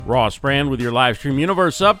Ross Brand with your Livestream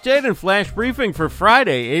Universe update and flash briefing for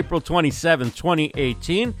Friday, April 27,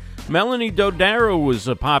 2018. Melanie Dodaro was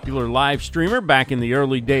a popular live streamer back in the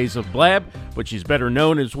early days of Blab, but she's better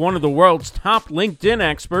known as one of the world's top LinkedIn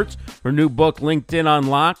experts. Her new book, LinkedIn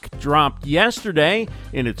Unlocked, dropped yesterday.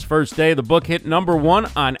 In its first day, the book hit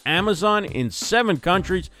 #1 on Amazon in 7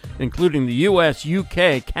 countries, including the U.S.,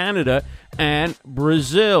 UK, Canada, and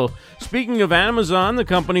Brazil. Speaking of Amazon, the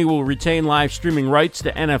company will retain live streaming rights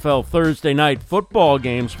to NFL Thursday night football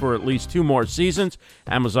games for at least 2 more seasons.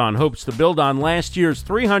 Amazon hopes to build on last year's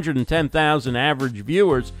 310,000 average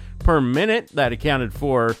viewers per minute. That accounted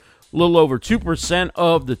for a little over 2%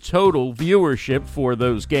 of the total viewership for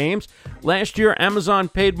those games. Last year, Amazon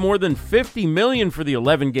paid more than $50 million for the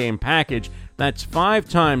 11-game package. That's 5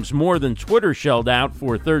 times more than Twitter shelled out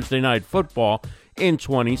for Thursday night football in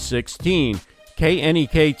 2016.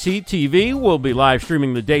 KNEKT TV will be live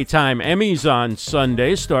streaming the Daytime Emmys on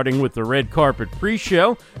Sunday, starting with the red carpet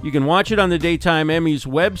pre-show. You can watch it on the Daytime Emmys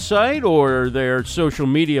website or their social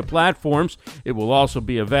media platforms. It will also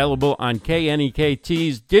be available on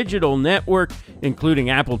KNEKT's digital network, including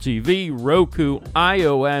Apple TV, Roku,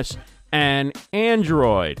 iOS, and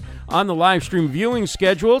Android. On the live stream viewing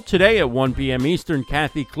schedule, today at 1 p.m. Eastern,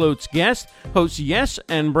 Kathy Klote's guest hosts Yes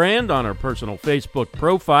and Brand on her personal Facebook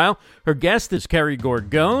profile. Her guest is Kerry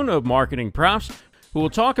Gorgone of Marketing Profs, who will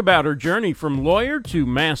talk about her journey from lawyer to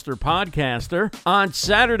master podcaster. On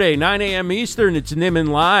Saturday, 9 a.m. Eastern, it's Nimmin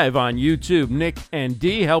Live on YouTube. Nick and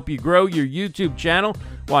Dee help you grow your YouTube channel.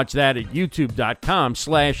 Watch that at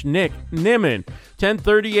youtube.com/Nick Nimmin.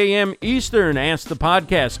 10:30 a.m. Eastern, Ask the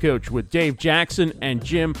Podcast Coach with Dave Jackson and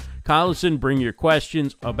Jim Collison. Bring your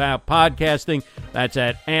questions about podcasting. That's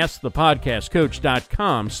at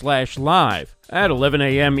askthepodcastcoach.com/live. At 11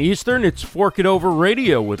 a.m. Eastern, it's Fork It Over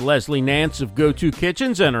Radio with Leslie Nance of Go-To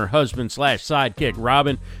Kitchens and her husband/sidekick,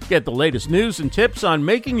 Robin. Get the latest news and tips on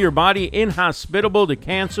making your body inhospitable to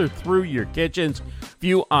cancer through your kitchens.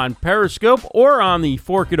 View on Periscope or on the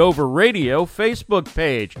Fork It Over Radio Facebook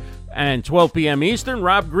page. And 12 p.m. Eastern,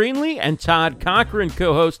 Rob Greenlee and Todd Cochran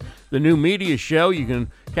co-host the New Media Show. You can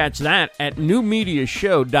catch that at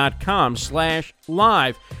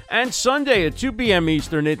newmediashow.com/live. And Sunday at 2 p.m.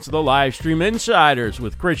 Eastern, it's the Livestream Insiders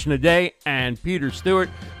with Krishna Day and Peter Stewart.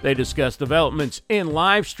 They discuss developments in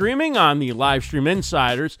live streaming on the Livestream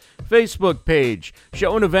Insiders Facebook page.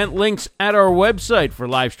 Show and event links at our website for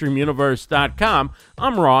livestreamuniverse.com.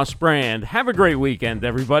 I'm Ross Brand. Have a great weekend,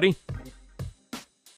 everybody.